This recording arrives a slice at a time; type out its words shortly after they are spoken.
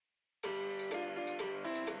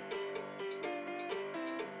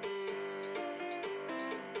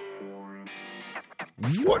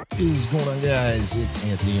What is going on, guys? It's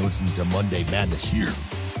Anthony. You're listening to Monday Madness here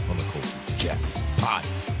on the Culture Jack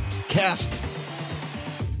Podcast.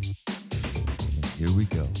 And here we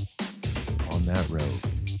go on that road,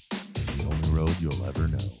 the only road you'll ever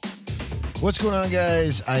know. What's going on,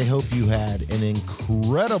 guys? I hope you had an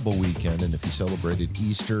incredible weekend. And if you celebrated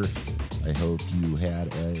Easter, I hope you had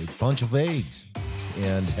a bunch of eggs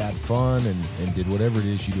and had fun and did whatever it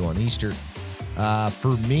is you do on Easter.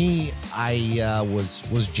 For me, I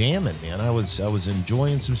was jamming, man. I was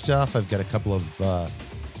enjoying some stuff. I've got a couple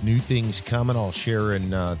of new things coming I'll share in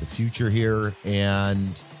the future here.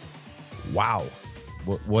 And wow,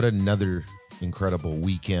 what another incredible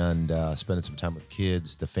weekend. Spending some time with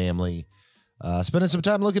kids, the family, spending some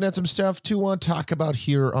time looking at some stuff to talk about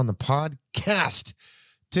here on the podcast.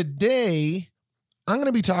 Today, I'm going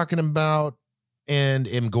to be talking about and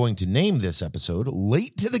am going to name this episode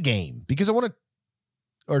Late to the Game, because I want to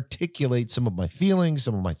articulate some of my feelings,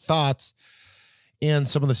 some of my thoughts, and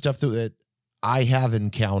some of the stuff that I have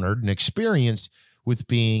encountered and experienced with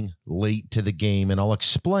being late to the game. And I'll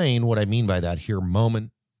explain what I mean by that here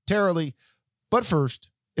momentarily. But first,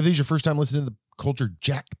 if this is your first time listening to the Culture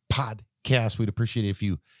Jack Podcast, we'd appreciate it if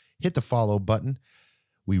you hit the follow button.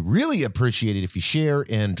 We really appreciate it if you share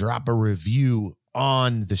and drop a review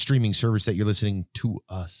on the streaming service that you're listening to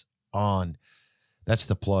us on. That's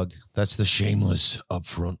the plug. That's the shameless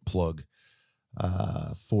upfront plug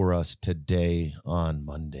for us today on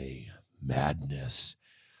Monday Madness.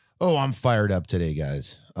 Oh, I'm fired up today,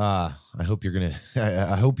 guys. I hope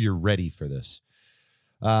I hope you're ready for this.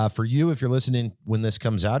 For you, if you're listening when this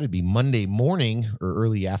comes out, it'd be Monday morning or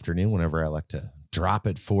early afternoon, whenever I like to drop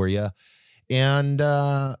it for you. And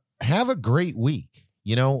have a great week.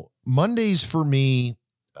 You know, Mondays for me,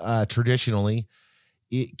 traditionally,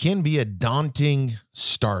 it can be a daunting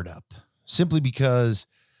startup simply because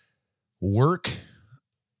work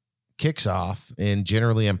kicks off, and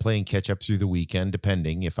generally I'm playing catch up through the weekend,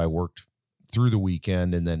 depending if I worked through the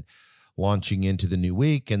weekend and then launching into the new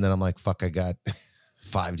week. And then I'm like, fuck, I got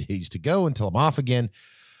 5 days to go until I'm off again.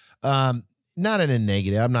 Not in a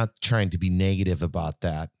negative. I'm not trying to be negative about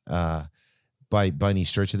that by any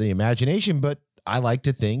stretch of the imagination, but I like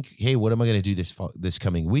to think, hey, what am I going to do this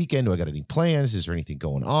coming weekend? Do I got any plans? Is there anything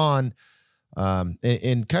going on?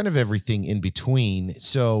 And kind of everything in between.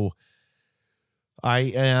 So I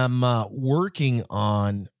am working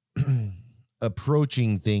on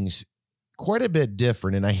approaching things quite a bit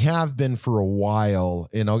different, and I have been for a while,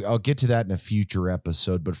 and I'll get to that in a future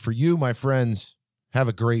episode. But for you, my friends, have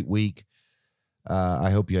a great week. I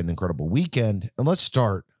hope you had an incredible weekend, and let's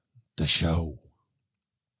start the show.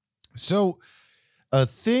 So a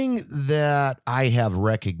thing that I have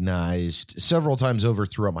recognized several times over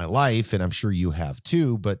throughout my life, and I'm sure you have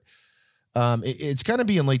too, but it's kind of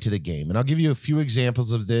being late to the game. And I'll give you a few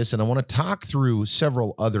examples of this, and I want to talk through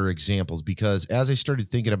several other examples, because as I started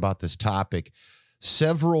thinking about this topic,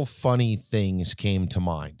 several funny things came to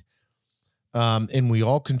mind. And we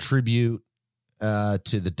all contribute to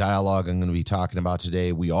the dialogue I'm going to be talking about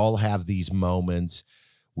today. We all have these moments.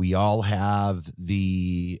 We all have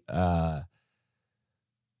the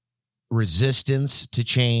resistance to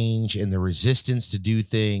change and the resistance to do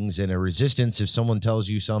things, and a resistance if someone tells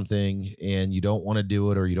you something and you don't want to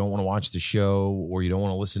do it, or you don't want to watch the show, or you don't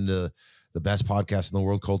want to listen to the best podcast in the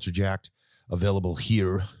world, Culture Jacked, available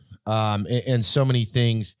here, and so many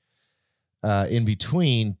things in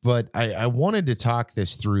between. But I wanted to talk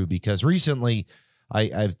this through because recently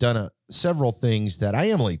I've done several things that I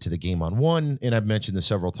am late to the game on. One, and I've mentioned this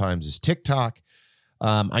several times, is TikTok.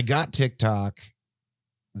 I got TikTok,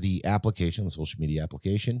 the application, the social media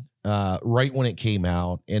application, right when it came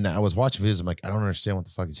out. And I was watching videos. I'm like, I don't understand what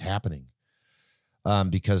the fuck is happening,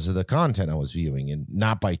 because of the content I was viewing, and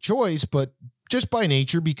not by choice, but just by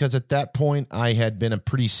nature, because at that point I had been a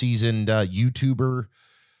pretty seasoned YouTuber.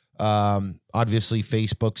 Obviously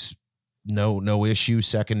Facebook's no issue,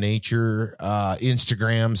 second nature,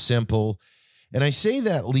 Instagram, simple. And I say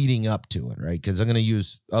that leading up to it, right? Because I'm going to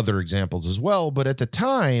use other examples as well. But at the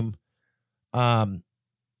time,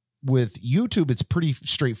 with YouTube, it's pretty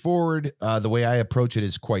straightforward. The way I approach it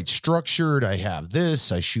is quite structured. I have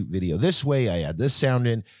this, I shoot video this way, I add this sound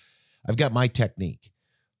in. I've got my technique,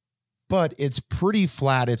 but it's pretty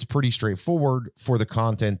flat. It's pretty straightforward for the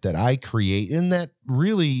content that I create, and that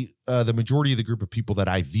really the majority of the group of people that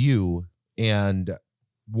I view and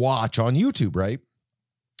watch on YouTube, right?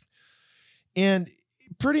 And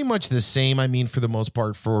pretty much the same, I mean, for the most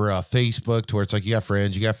part, for Facebook, to where it's like you got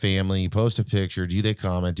friends, you got family, you post a picture. Do they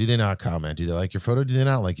comment? Do they not comment? Do they like your photo? Do they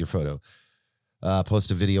not like your photo?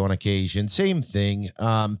 Post a video on occasion. Same thing.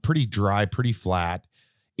 Pretty dry, pretty flat.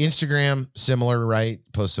 Instagram, similar, right?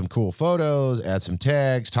 Post some cool photos, add some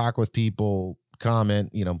tags, talk with people,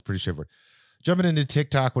 comment, pretty straightforward. Jumping into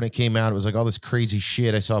TikTok when it came out, it was like all this crazy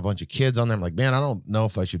shit. I saw a bunch of kids on there. I'm like, man, I don't know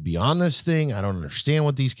if I should be on this thing. I don't understand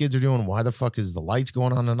what these kids are doing. Why the fuck is the lights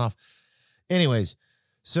going on and off? Anyways,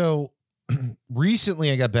 so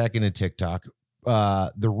recently I got back into TikTok.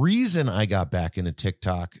 The reason I got back into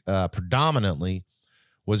TikTok predominantly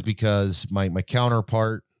was because my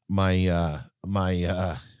counterpart, my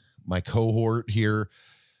cohort here,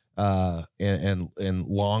 and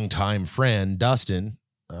longtime friend Dustin,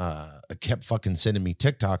 kept fucking sending me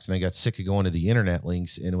TikToks, and I got sick of going to the internet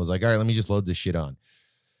links, and it was like, all right, let me just load this shit on.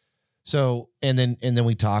 So, and then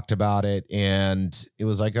we talked about it, and it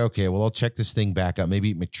was like, okay, well, I'll check this thing back up.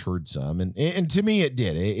 Maybe it matured some. And to me, it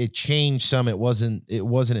did. It changed some. It wasn't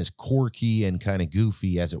as quirky and kind of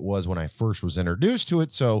goofy as it was when I first was introduced to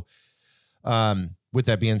it. So, with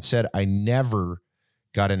that being said, I never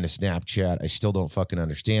got into Snapchat. I still don't fucking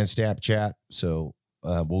understand Snapchat. So,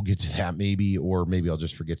 we'll get to that maybe, or maybe I'll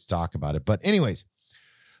just forget to talk about it. But anyways,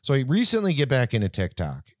 so I recently get back into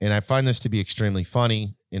TikTok, and I find this to be extremely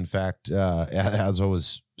funny. In fact, as I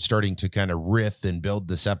was starting to kind of riff and build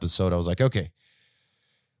this episode, I was like, okay,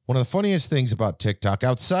 one of the funniest things about TikTok,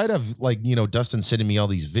 outside of Dustin sending me all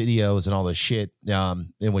these videos and all this shit,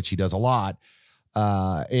 in which he does a lot,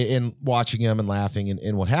 and watching him and laughing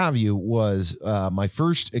and what have you, was my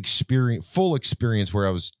first full experience where I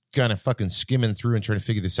was kind of fucking skimming through and trying to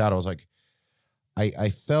figure this out. I was like, I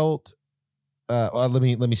felt, let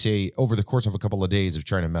me say, over the course of a couple of days of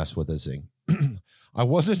trying to mess with this thing, I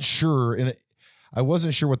wasn't sure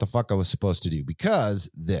what the fuck I was supposed to do, because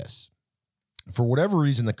for whatever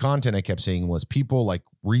reason, the content I kept seeing was people like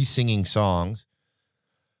re-singing songs.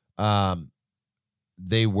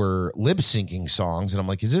 They were lip syncing songs, and I'm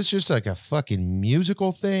like, is this just like a fucking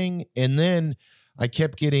musical thing? And then I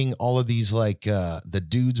kept getting all of these like the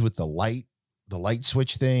dudes with the light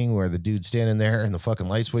switch thing, where the dude's standing there and the fucking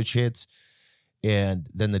light switch hits, and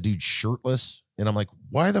then the dude's shirtless. And I'm like,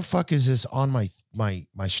 why the fuck is this on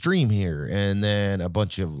my stream here? And then a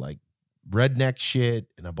bunch of like redneck shit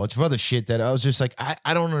and a bunch of other shit that I was just like,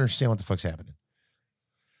 I don't understand what the fuck's happening.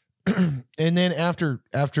 And then after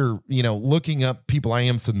looking up people I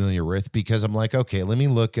am familiar with, because I'm like, okay, let me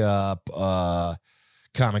look up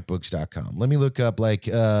comicbooks.com. Let me look up like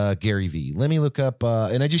Gary V. Let me look up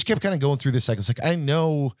and I just kept kind of going through this cycle. It's like, I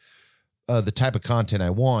know the type of content I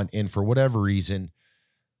want, and for whatever reason,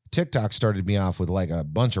 TikTok started me off with like a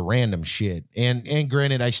bunch of random shit. And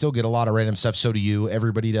granted, I still get a lot of random stuff. So do you.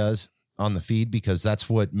 Everybody does on the feed, because that's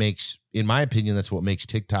what makes, in my opinion, that's what makes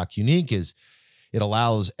TikTok unique, is it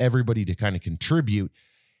allows everybody to kind of contribute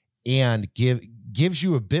and gives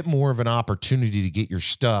you a bit more of an opportunity to get your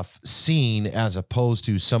stuff seen, as opposed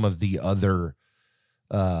to some of the other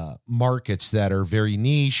markets that are very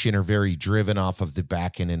niche and are very driven off of the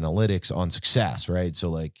back end analytics on success, right? So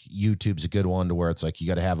like YouTube's a good one, to where it's like you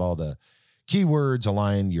got to have all the keywords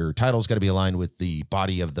aligned. Your title's got to be aligned with the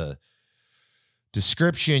body of the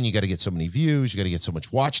description. You got to get so many views, you got to get so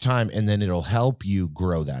much watch time, and then it'll help you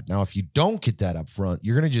grow that. Now, if you don't get that up front,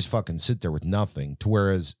 you're going to just fucking sit there with nothing. To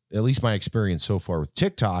whereas, at least my experience so far with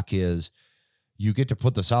TikTok is, you get to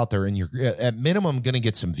put this out there, and you're at minimum going to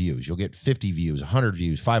get some views. You'll get 50 views, 100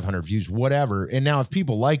 views, 500 views, whatever. And now if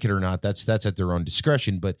people like it or not, that's at their own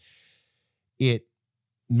discretion, but it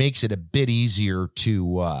makes it a bit easier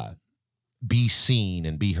to be seen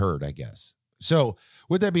and be heard, I guess. So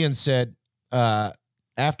with that being said,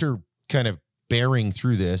 after kind of bearing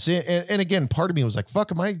through this, and again, part of me was like,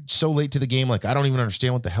 fuck, am I so late to the game? Like, I don't even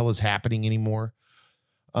understand what the hell is happening anymore.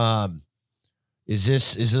 Is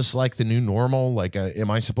this like the new normal? Like,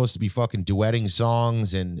 am I supposed to be fucking duetting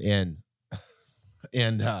songs and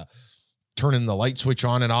turning the light switch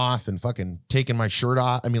on and off and fucking taking my shirt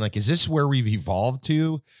off? I mean, like, is this where we've evolved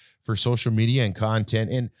to for social media and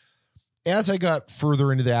content? And as I got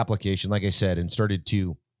further into the application, like I said, and started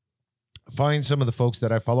to find some of the folks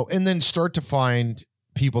that I follow, and then start to find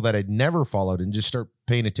people that I'd never followed, and just start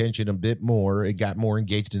paying attention a bit more, it got more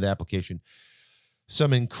engaged in the application.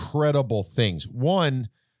 Some incredible things. One,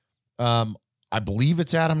 I believe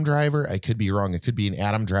it's Adam Driver. I could be wrong. It could be an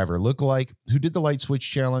Adam Driver lookalike who did the light switch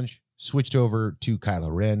challenge, switched over to Kylo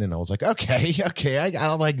Ren. And I was like, okay,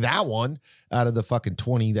 I like that one out of the fucking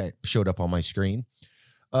 20 that showed up on my screen.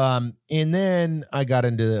 And then I got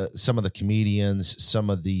into some of the comedians, some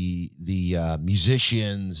of the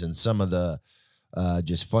musicians, and some of the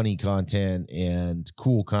just funny content and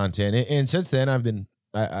cool content. And since then, I've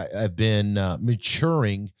been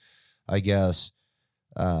maturing, I guess,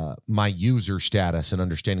 my user status and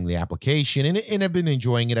understanding the application, and I've been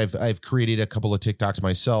enjoying it. I've created a couple of TikToks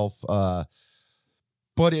myself,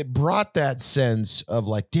 but it brought that sense of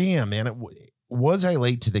like, damn, man, was I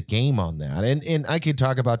late to the game on that? And I could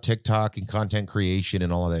talk about TikTok and content creation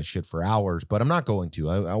and all of that shit for hours, but I'm not going to.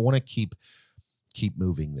 I want to keep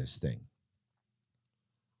moving this thing.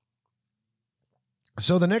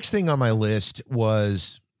 So the next thing on my list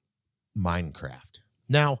was Minecraft.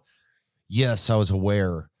 Now, yes, I was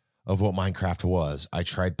aware of what Minecraft was. I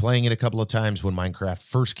tried playing it a couple of times when Minecraft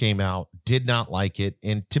first came out, did not like it.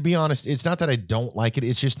 And to be honest, it's not that I don't like it.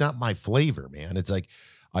 It's just not my flavor, man. It's like,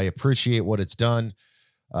 I appreciate what it's done.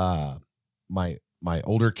 My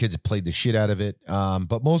older kids played the shit out of it.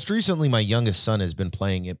 But most recently, my youngest son has been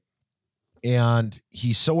playing it. And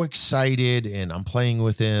he's so excited, and I'm playing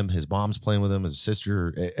with him. His mom's playing with him, his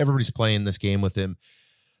sister, everybody's playing this game with him,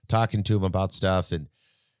 talking to him about stuff. And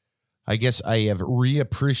I guess I have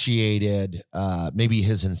reappreciated maybe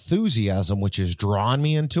his enthusiasm, which has drawn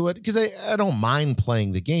me into it, because I don't mind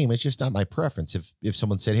playing the game. It's just not my preference. If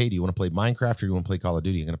someone said, hey, do you want to play Minecraft or do you want to play Call of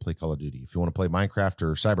Duty? I'm going to play Call of Duty. If you want to play Minecraft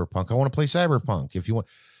or Cyberpunk, I want to play Cyberpunk. If you want,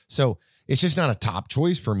 so it's just not a top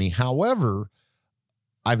choice for me. However,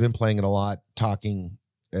 I've been playing it a lot, talking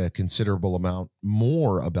a considerable amount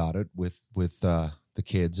more about it with the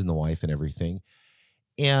kids and the wife and everything.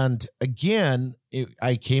 And again,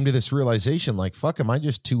 I came to this realization, like, fuck, am I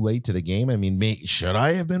just too late to the game? I mean, should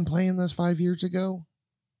I have been playing this 5 years ago?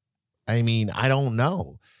 I mean, I don't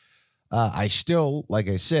know. I still, like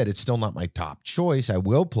I said, it's still not my top choice. I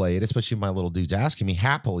will play it, especially if my little dude's asking me,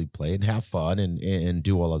 happily play it and have fun and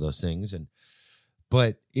do all of those things.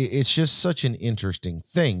 But it's just such an interesting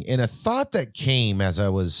thing. And a thought that came as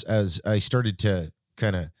I started to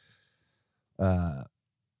kind of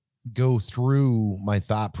go through my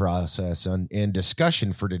thought process and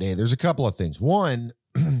discussion for today, there's a couple of things. One,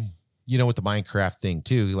 with the Minecraft thing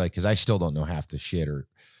too, like, because I still don't know half the shit, or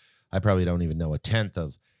I probably don't even know a tenth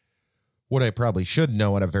of what I probably should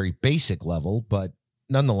know at a very basic level. But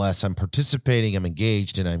nonetheless, I'm participating, I'm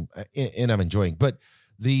engaged, and I'm enjoying. But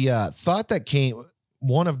the thought that came,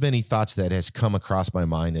 one of many thoughts that has come across my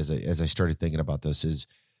mind as I started thinking about this, is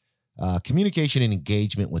communication and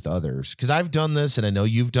engagement with others. Because I've done this, and I know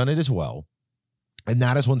you've done it as well. And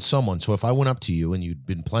that is when so if I went up to you and you'd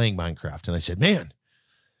been playing Minecraft and I said, man,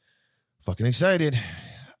 fucking excited,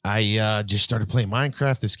 I just started playing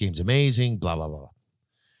Minecraft, this game's amazing, blah, blah, blah.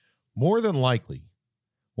 More than likely,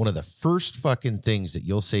 one of the first fucking things that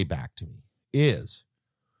you'll say back to me is,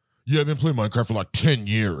 yeah, I've been playing Minecraft for like 10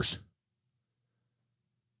 years.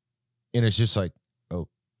 And it's just like, oh,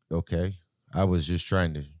 okay. I was just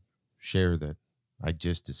trying to share that I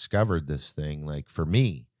just discovered this thing, like, for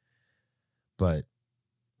me. But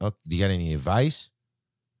do you got any advice?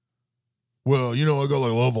 Well, I got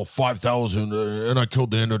like level 5,000 and I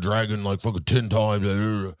killed the Ender Dragon like fucking 10 times.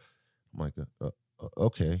 I'm like,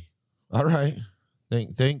 okay. All right.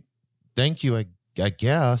 Thank you, I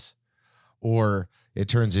guess. Or it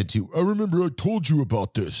turns into, I remember I told you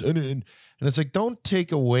about this. And it's like, don't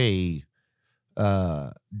take away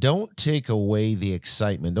the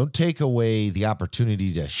excitement. Don't take away the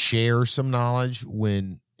opportunity to share some knowledge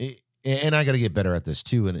and I got to get better at this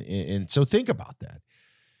too. And so think about that.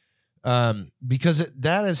 Because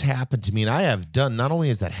that has happened to me, and I have done, not only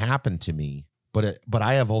has that happened to me, but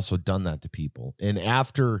I have also done that to people. And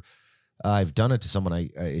after I've done it to someone,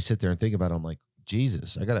 I sit there and think about it. I'm like,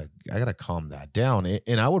 Jesus, I gotta calm that down.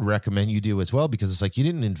 And I would recommend you do as well, because it's like, you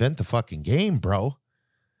didn't invent the fucking game, bro.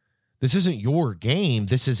 This isn't your game.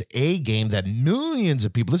 This is a game that millions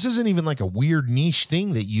of people, this isn't even like a weird niche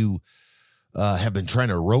thing that you have been trying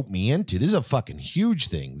to rope me into. This is a fucking huge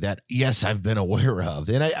thing that, yes, I've been aware of.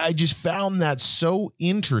 And I just found that so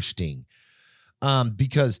interesting,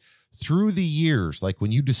 because through the years, like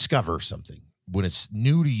when you discover something, when it's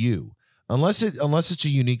new to you, unless it's a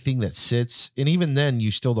unique thing that sits, and even then you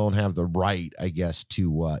still don't have the right, I guess,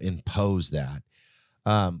 to impose that.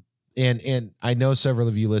 And I know several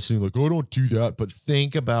of you listening like, oh, don't do that. But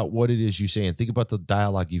think about what it is you say, and think about the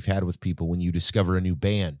dialogue you've had with people when you discover a new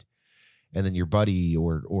band, and then your buddy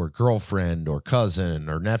or girlfriend or cousin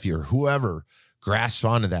or nephew or whoever grasps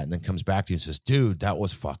onto that and then comes back to you and says, dude, that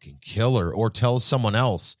was fucking killer, or tells someone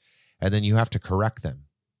else, and then you have to correct them,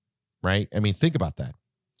 right? I mean, think about that.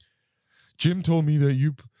 Jim told me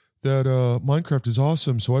that Minecraft is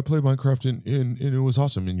awesome, so I played Minecraft and it was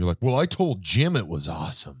awesome. And you're like, well, I told Jim it was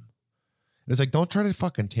awesome. And it's like, don't try to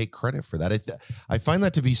fucking take credit for that. I find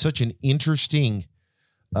that to be such an interesting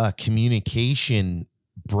communication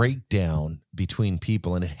breakdown between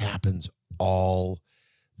people, and it happens all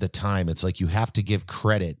the time. It's like, you have to give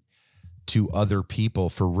credit to other people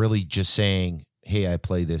for really just saying, hey, I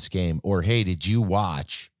play this game, or hey, did you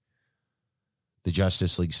watch the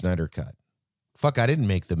Justice League Snyder Cut? Fuck, I didn't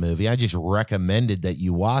make the movie. I just recommended that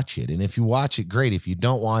you watch it. And if you watch it, great. If you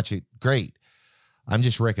don't watch it, great. I'm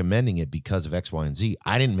just recommending it because of X, Y, and Z.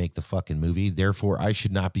 I didn't make the fucking movie. Therefore, I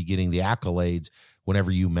should not be getting the accolades whenever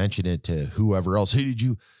you mention it to whoever else. Hey, did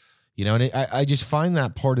you, and I just find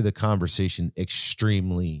that part of the conversation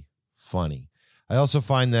extremely funny. I also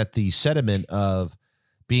find that the sentiment of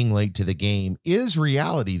being late to the game is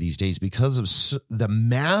reality these days because of the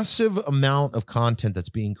massive amount of content that's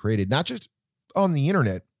being created, not just on the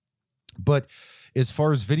internet, but as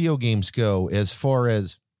far as video games go, as far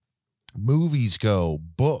as movies go,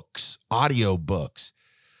 books, audio books,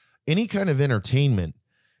 any kind of entertainment,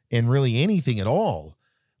 and really anything at all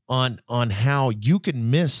on how you can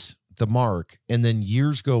miss the mark and then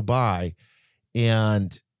years go by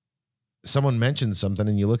and someone mentions something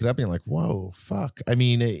and you look it up and you're like, whoa, fuck. I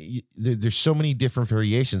mean, there's so many different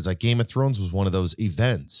variations. Like Game of Thrones was one of those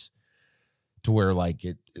events to where like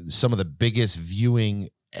some of the biggest viewing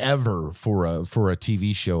ever for a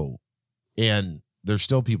TV show. And there's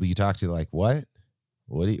still people you talk to like, what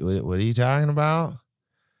are you talking about?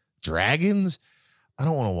 Dragons? I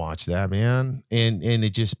don't want to watch that, man. And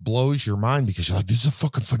it just blows your mind because you're like, this is a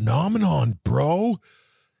fucking phenomenon, bro.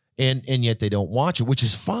 And yet they don't watch it, which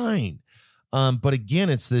is fine. But again,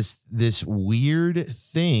 it's this weird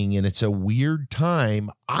thing, and it's a weird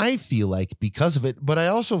time, I feel like, because of it. But I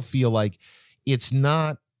also feel like it's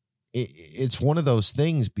one of those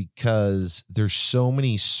things because there's so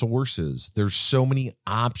many sources, there's so many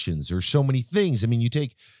options, there's so many things. I mean, you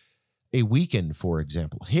take a weekend, for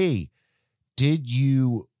example. Hey, did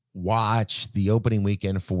you watch the opening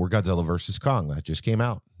weekend for Godzilla versus Kong that just came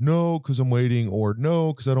out? No, because I'm waiting, or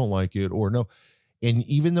no, because I don't like it, or no. And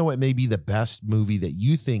even though it may be the best movie that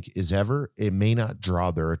you think is ever, it may not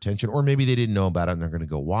draw their attention, or maybe they didn't know about it and they're going to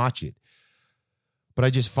go watch it. But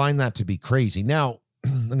I just find that to be crazy. Now,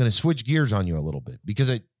 I'm going to switch gears on you a little bit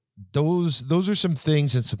because those are some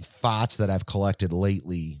things and some thoughts that I've collected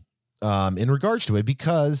lately in regards to it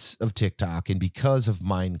because of TikTok and because of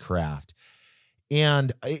Minecraft.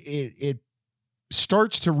 And it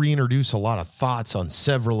starts to reintroduce a lot of thoughts on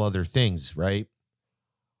several other things, right?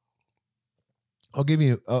 I'll give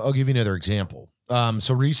you another example.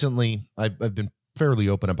 So recently I've been fairly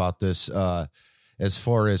open about this as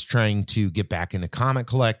far as trying to get back into comic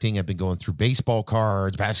collecting. I've been going through baseball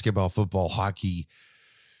cards, basketball, football, hockey,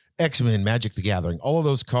 X-Men, Magic the Gathering, all of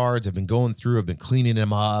those cards I've been going through. I've been cleaning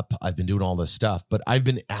them up. I've been doing all this stuff, but I've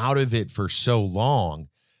been out of it for so long.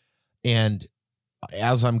 And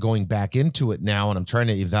as I'm going back into it now and I'm trying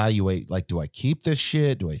to evaluate, like, do I keep this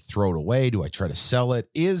shit? Do I throw it away? Do I try to sell it?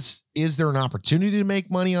 Is there an opportunity to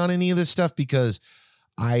make money on any of this stuff? Because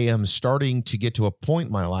I am starting to get to a point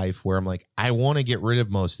in my life where I'm like, I want to get rid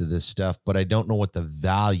of most of this stuff, but I don't know what the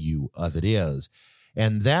value of it is.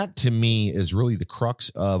 And that to me is really the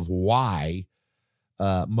crux of why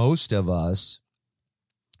most of us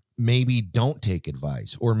maybe don't take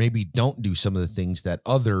advice or maybe don't do some of the things that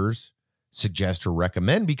others suggest or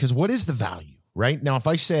recommend, because what is the value, right? Now, if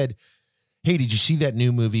I said, hey, did you see that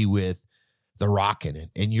new movie with The Rock in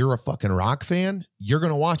it? And you're a fucking Rock fan, you're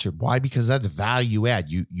going to watch it. Why? Because that's value add.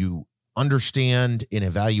 You understand and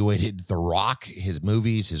evaluated The Rock, his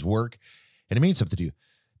movies, his work, and it means something to you.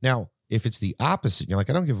 Now, if it's the opposite, you're like,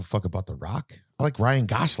 I don't give a fuck about The Rock. I like Ryan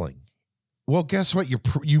Gosling. Well, guess what?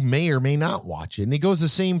 You may or may not watch it. And it goes the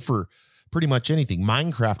same for pretty much anything.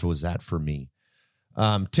 Minecraft was that for me.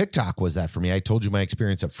 TikTok was that for me. I told you my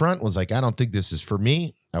experience up front was like, I don't think this is for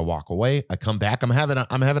me. I walk away. I come back. I'm having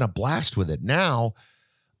a blast with it now.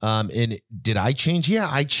 And did I change? Yeah,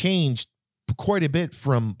 I changed quite a bit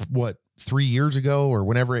from 3 years ago or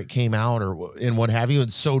whenever it came out and what have you.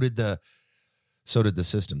 And so did the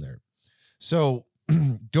system there. So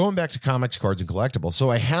going back to comics, cards, and collectibles. So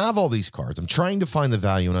I have all these cards. I'm trying to find the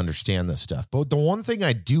value and understand this stuff. But the one thing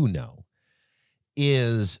I do know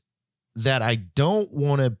is that I don't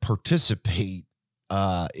want to participate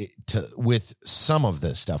with some of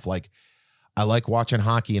this stuff. Like, I like watching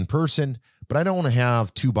hockey in person, but I don't want to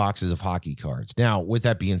have 2 boxes of hockey cards. Now, with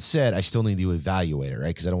that being said, I still need to evaluate it, right?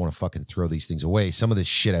 Because I don't want to fucking throw these things away. Some of this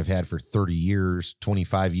shit I've had for 30 years,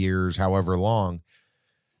 25 years, however long.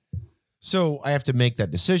 So I have to make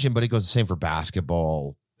that decision, but it goes the same for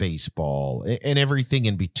basketball, baseball, and everything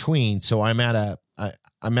in between. So I'm at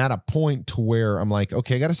a point to where I'm like,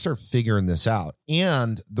 okay, I got to start figuring this out.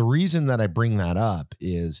 And the reason that I bring that up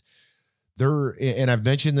is and I've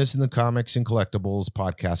mentioned this in the Comics and Collectibles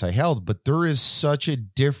podcast I held, but there is such a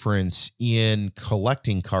difference in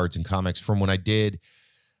collecting cards and comics from when I did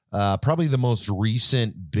Probably the most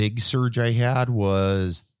recent big surge I had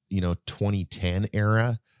was, 2010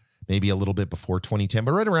 era, maybe a little bit before 2010,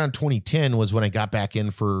 but right around 2010 was when I got back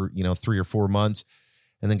in for, 3 or 4 months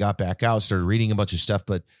and then got back out, started reading a bunch of stuff.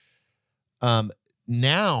 But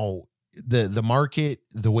now the market,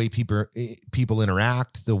 the way people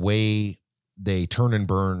interact, the way they turn and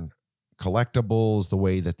burn collectibles, the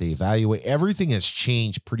way that they evaluate, everything has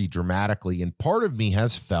changed pretty dramatically. And part of me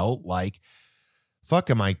has felt like, fuck,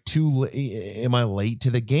 am I late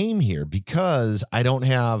to the game here? Because I don't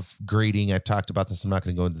have grading. I've talked about this. I'm not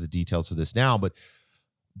going to go into the details of this now, but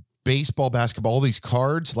baseball, basketball, all these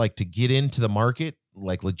cards, like, to get into the market,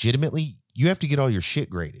 like, legitimately, you have to get all your shit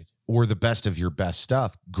graded, or the best of your best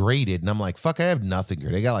stuff graded. And I'm like, fuck, I have nothing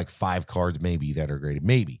graded. I got like 5 cards maybe that are graded,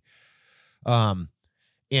 maybe.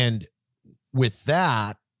 And with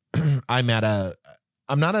that, I'm not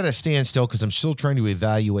at a standstill, because I'm still trying to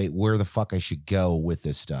evaluate where the fuck I should go with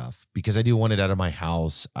this stuff, because I do want it out of my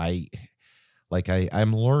house.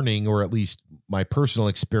 I'm learning, or at least my personal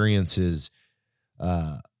experiences,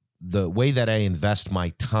 the way that I invest my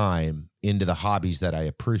time into the hobbies that I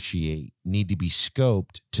appreciate need to be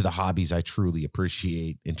scoped to the hobbies I truly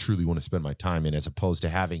appreciate and truly want to spend my time in, as opposed to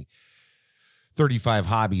having 35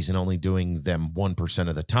 hobbies and only doing them 1%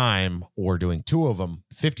 of the time, or doing 2 of them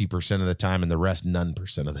 50% of the time and the rest none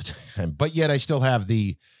percent of the time. But yet I still have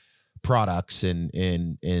the products and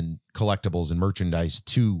collectibles and merchandise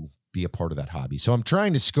to be a part of that hobby. So I'm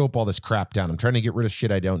trying to scope all this crap down. I'm trying to get rid of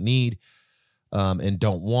shit I don't need and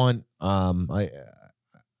don't want.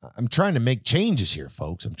 I'm trying to make changes here,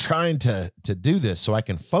 folks. I'm trying to do this so I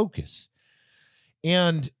can focus.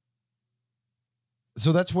 And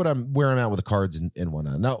so that's where I'm at with the cards and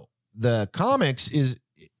whatnot. Now, the comics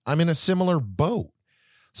I'm in a similar boat.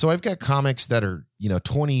 So I've got comics that are,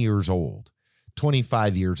 20 years old,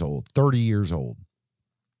 25 years old, 30 years old,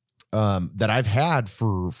 that I've had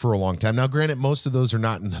for a long time. Now, granted, most of those are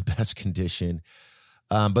not in the best condition.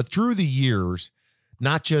 But through the years,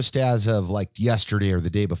 not just as of like yesterday or the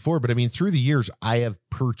day before, but I mean, through the years, I have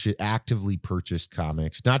actively purchased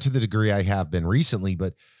comics, not to the degree I have been recently,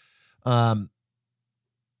 but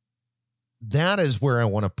that is where I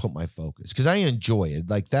want to put my focus, because I enjoy it.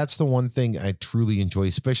 Like, that's the one thing I truly enjoy,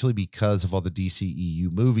 especially because of all the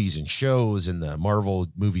DCEU movies and shows, and the Marvel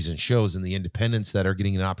movies and shows, and the independents that are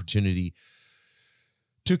getting an opportunity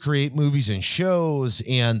to create movies and shows,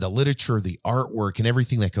 and the literature, the artwork, and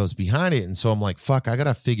everything that goes behind it. And so I'm like, fuck, I got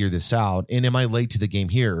to figure this out. And am I late to the game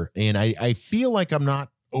here? And I feel like I'm not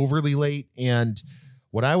overly late. And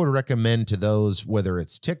what I would recommend to those, whether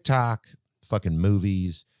it's TikTok, fucking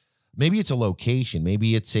movies, maybe it's a location,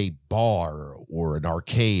 maybe it's a bar or an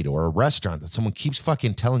arcade or a restaurant that someone keeps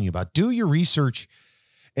fucking telling you about, do your research,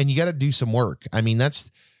 and you got to do some work. I mean,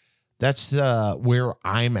 that's where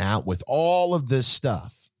I'm at with all of this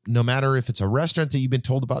stuff. No matter if it's a restaurant that you've been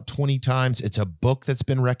told about 20 times, it's a book that's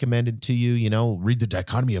been recommended to you, read The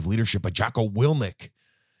Dichotomy of Leadership by Jocko Willink,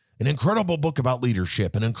 an incredible book about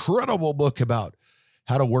leadership, an incredible book about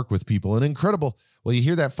how to work with people, well, you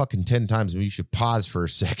hear that fucking 10 times, maybe you should pause for a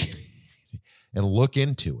second and look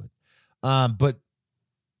into it. But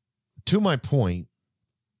to my point,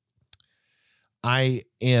 I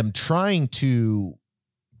am trying to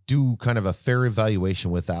do kind of a fair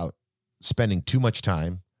evaluation without spending too much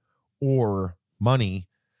time or money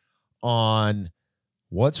on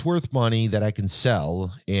what's worth money that I can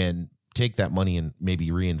sell and take that money and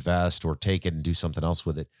maybe reinvest, or take it and do something else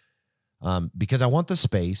with it. Because I want the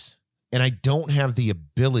space, and I don't have the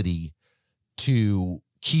ability to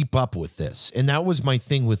keep up with this. And that was my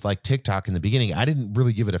thing with like TikTok in the beginning. I didn't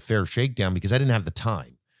really give it a fair shakedown because I didn't have the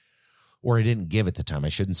time, or I didn't give it the time. I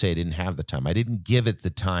shouldn't say I didn't have the time. I didn't give it the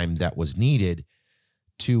time that was needed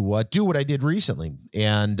to do what I did recently.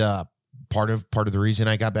 And part of the reason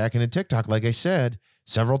I got back into TikTok, like I said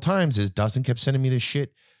several times, is Dustin kept sending me this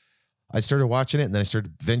shit. I started watching it, and then I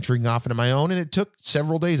started venturing off into my own, and it took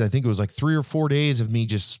several days. I think it was like 3 or 4 days of me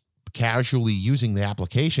just casually using the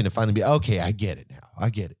application to finally be, okay, I get it now. I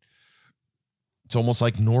get it. It's almost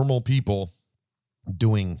like normal people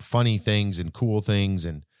doing funny things and cool things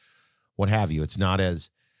and what have you. It's not as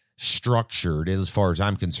structured, as far as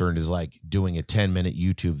I'm concerned, as like doing a 10-minute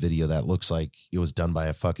YouTube video that looks like it was done by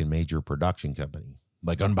a fucking major production company,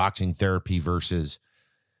 like Unboxing Therapy versus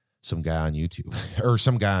some guy on YouTube or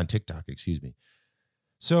some guy on TikTok, excuse me.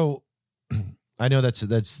 So I know this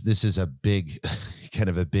is a big, kind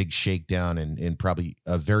of a big shakedown and probably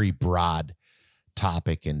a very broad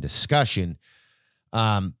topic and discussion.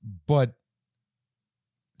 But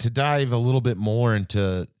to dive a little bit more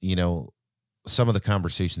into, some of the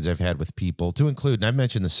conversations I've had with people, to include, and I've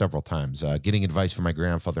mentioned this several times, getting advice from my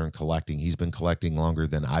grandfather and collecting. He's been collecting longer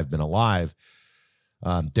than I've been alive,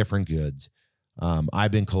 different goods.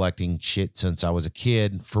 I've been collecting shit since I was a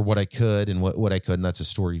kid for what I could and what I could, and that's a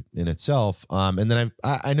story in itself. And then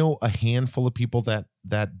I know a handful of people that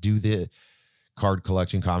do the card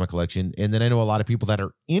collection, comic collection, and then I know a lot of people that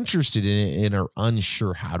are interested in it and are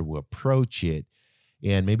unsure how to approach it.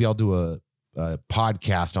 And maybe I'll do a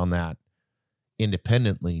podcast on that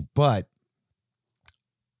independently. But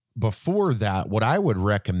before that, what I would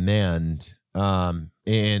recommend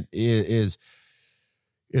is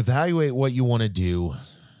evaluate what you want to do.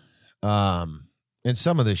 And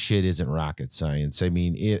some of this shit isn't rocket science. I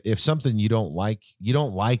mean, if something you don't like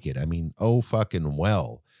it. I mean, oh fucking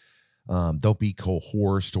well. Don't be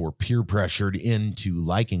coerced or peer pressured into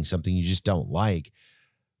liking something you just don't like.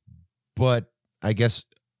 But I guess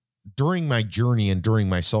during my journey and during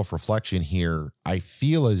my self-reflection here, I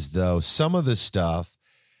feel as though some of the stuff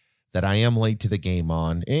that I am late to the game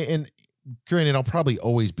on, and granted, I'll probably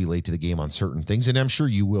always be late to the game on certain things, and I'm sure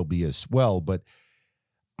you will be as well, but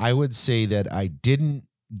I would say that I didn't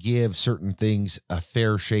give certain things a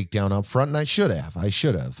fair shakedown up front, and I should have.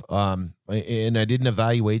 And I didn't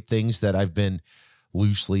evaluate things that I've been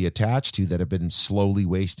loosely attached to that have been slowly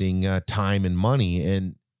wasting time and money,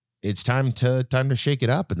 and it's time to shake it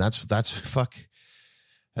up. And that's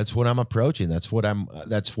what I'm approaching. That's what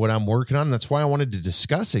I'm working on. That's why I wanted to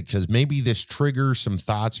discuss it, because maybe this triggers some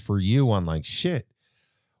thoughts for you on like, shit,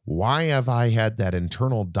 why have I had that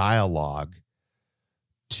internal dialogue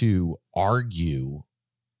to argue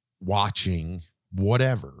watching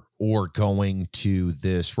whatever, or going to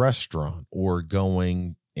this restaurant, or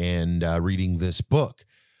going and reading this book,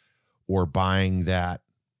 or buying that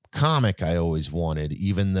comic I always wanted,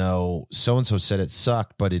 even though so-and-so said it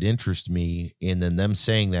sucked, but it interested me. And then them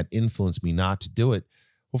saying that influenced me not to do it.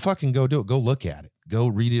 Well, fucking go do it. Go look at it. Go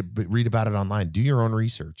read it, read about it online. Do your own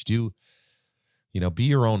research. Be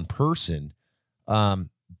your own person.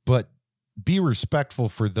 But be respectful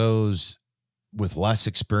for those with less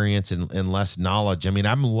experience and less knowledge. I mean,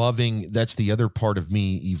 that's the other part of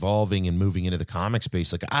me evolving and moving into the comic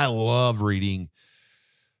space. Like, I love reading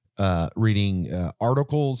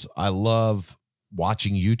articles. I love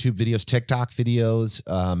watching YouTube videos, TikTok videos.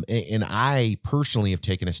 And I personally have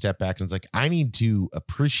taken a step back and it's like, I need to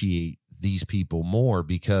appreciate these people more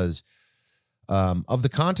because of the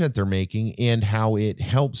content they're making and how it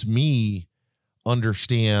helps me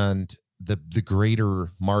understand the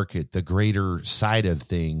greater market, the greater side of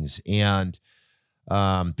things. And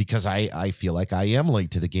because I feel like I am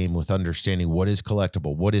late to the game with understanding what is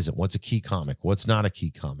collectible, what isn't, what's a key comic, what's not a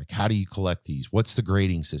key comic, how do you collect these, what's the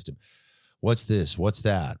grading system, what's this, what's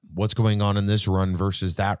that, what's going on in this run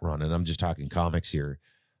versus that run. And I'm just talking comics here.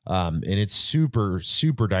 And it's super,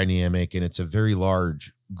 super dynamic, and it's a very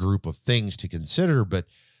large group of things to consider. But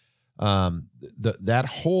that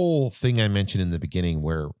whole thing I mentioned in the beginning,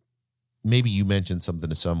 where maybe you mentioned something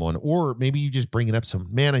to someone, or maybe you just bring it up.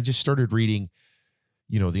 I just started reading,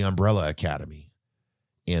 the Umbrella Academy,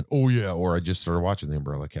 and or I just started watching the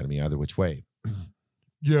Umbrella Academy, either which way.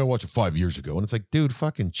 Yeah, I watched it 5 years ago. And it's like, dude,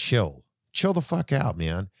 fucking chill the fuck out,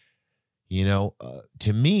 man.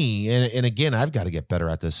 To me, and again, I've got to get better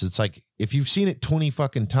at this. It's like, if you've seen it 20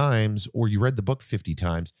 fucking times, or you read the book 50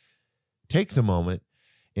 times, take the moment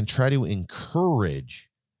and try to encourage,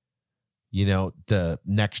 the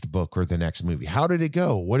next book or the next movie. How did it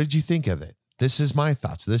go? What did you think of it? This is my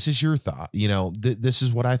thoughts. This is your thought. This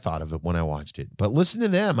is what I thought of it when I watched it. But listen to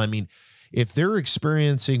them. I mean, if they're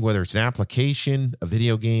experiencing, whether it's an application, a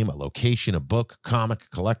video game, a location, a book, comic,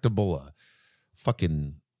 a collectible, a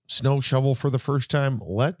fucking snow shovel for the first time,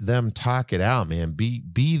 let them talk it out, man.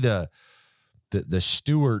 Be the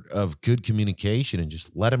steward of good communication and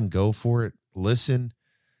just let them go for it. Listen.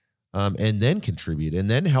 And then contribute, and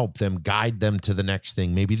then help them, guide them to the next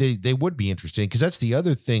thing. Maybe they would be interested, because that's the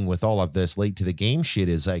other thing with all of this late to the game shit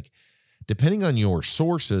is, like, depending on your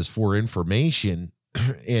sources for information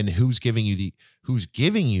and who's giving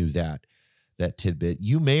you that tidbit,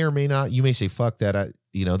 you may or may not, you may say, fuck that.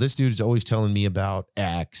 This dude is always telling me about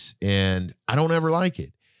X and I don't ever like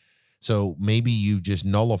it. So maybe you just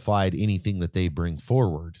nullified anything that they bring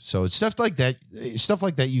forward. So it's stuff like that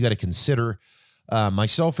you got to consider.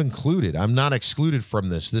 Myself included. I'm not excluded from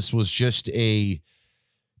this. This was just a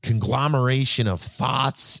conglomeration of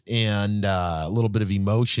thoughts and a little bit of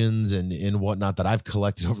emotions and whatnot that I've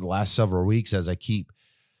collected over the last several weeks as I keep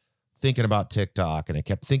thinking about TikTok, and I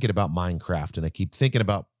kept thinking about Minecraft, and I keep thinking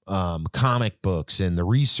about comic books and the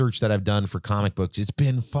research that I've done for comic books. It's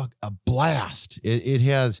been a blast. It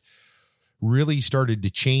has really started to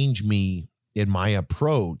change me in my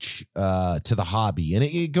approach to the hobby. And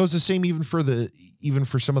it goes the same even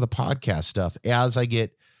for some of the podcast stuff. As I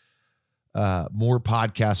get more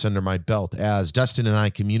podcasts under my belt, as Dustin and I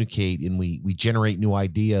communicate and we generate new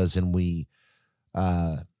ideas and we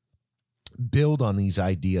build on these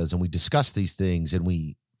ideas and we discuss these things and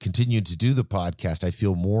we continue to do the podcast, I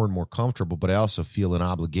feel more and more comfortable, but I also feel an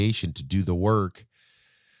obligation to do the work,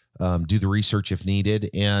 do the research if needed,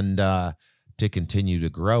 and to continue to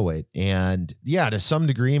grow it. And yeah, to some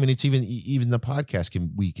degree, I mean, it's even the podcast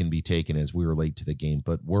can be taken as we were late to the game,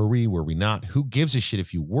 but were we not? Who gives a shit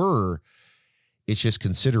if you were? It's just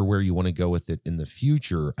consider where you want to go with it in the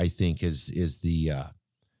future, I think is the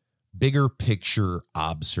bigger picture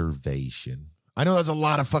observation. I know that's a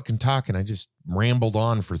lot of fucking talking. I just rambled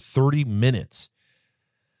on for 30 minutes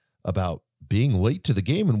about being late to the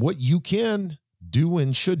game and what you can do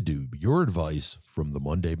and should do. Your advice from the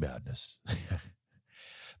Monday Madness.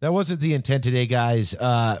 That wasn't the intent today, guys.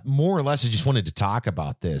 More or less, I just wanted to talk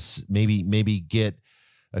about this. Maybe get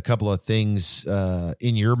a couple of things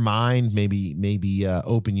in your mind. Maybe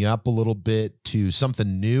open you up a little bit to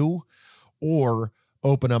something new, or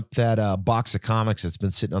open up that box of comics that's been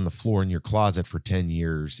sitting on the floor in your closet for 10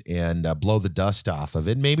 years and blow the dust off of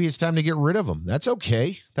it. Maybe it's time to get rid of them. That's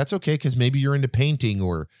okay. That's okay, because maybe you're into painting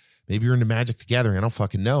or maybe you're into Magic the Gathering. I don't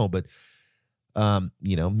fucking know, but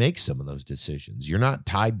make some of those decisions. You're not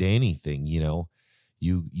tied to anything.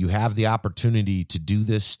 You have the opportunity to do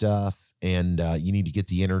this stuff, and you need to get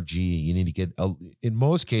the energy. You need to get, in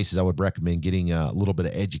most cases, I would recommend getting a little bit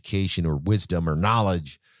of education or wisdom or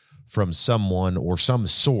knowledge from someone or some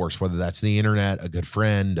source, whether that's the internet, a good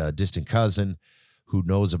friend, a distant cousin who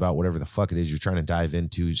knows about whatever the fuck it is you're trying to dive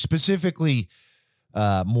into, specifically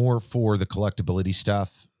more for the collectability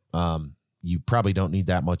stuff. You probably don't need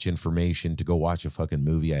that much information to go watch a fucking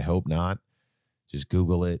movie. I hope not. Just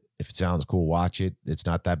Google it. If it sounds cool, watch it. It's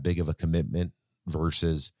not that big of a commitment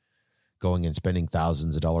versus going and spending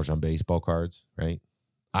thousands of dollars on baseball cards, right?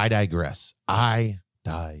 I digress.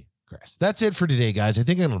 That's it for today, guys. I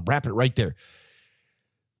think I'm going to wrap it right there.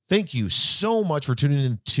 Thank you so much for tuning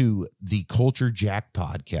in to the Culture Jack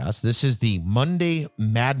podcast. This is the Monday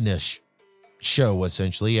Madness show,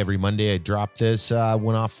 essentially. Every Monday I drop this.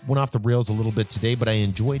 Went off the rails a little bit today, but I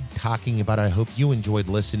enjoyed talking about it. I hope you enjoyed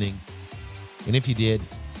listening. And if you did,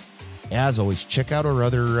 as always, check out our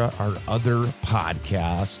other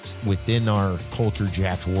podcasts within our Culture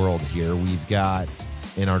Jacked world here. We've got,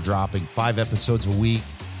 and are dropping 5 episodes a week.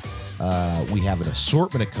 We have an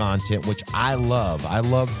assortment of content, which I love. I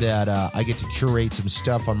love that I get to curate some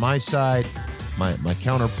stuff on my side. My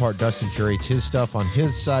counterpart, Dustin, curates his stuff on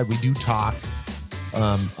his side. We do talk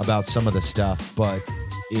about some of the stuff, but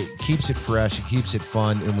it keeps it fresh. It keeps it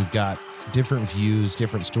fun. And we've got different views,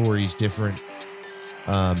 different stories, different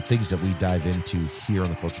things that we dive into here on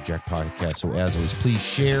the Culture Jack podcast. So as always, please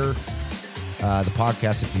share the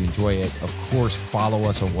podcast if you enjoy it. Of course, follow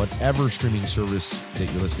us on whatever streaming service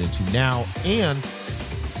that you're listening to now, and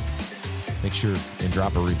make sure and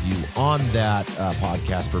drop a review on that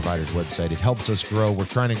podcast provider's website. It helps us grow. We're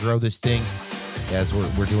trying to grow this thing as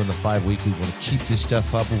we're doing the 5 weekly. We want to keep this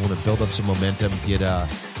stuff up. We want to build up some momentum, get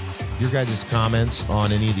your guys' comments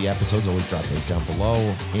on any of the episodes. Always drop those down below.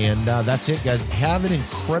 And that's it, guys. Have an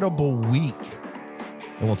incredible week,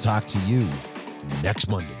 and we'll talk to you next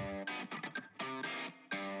Monday.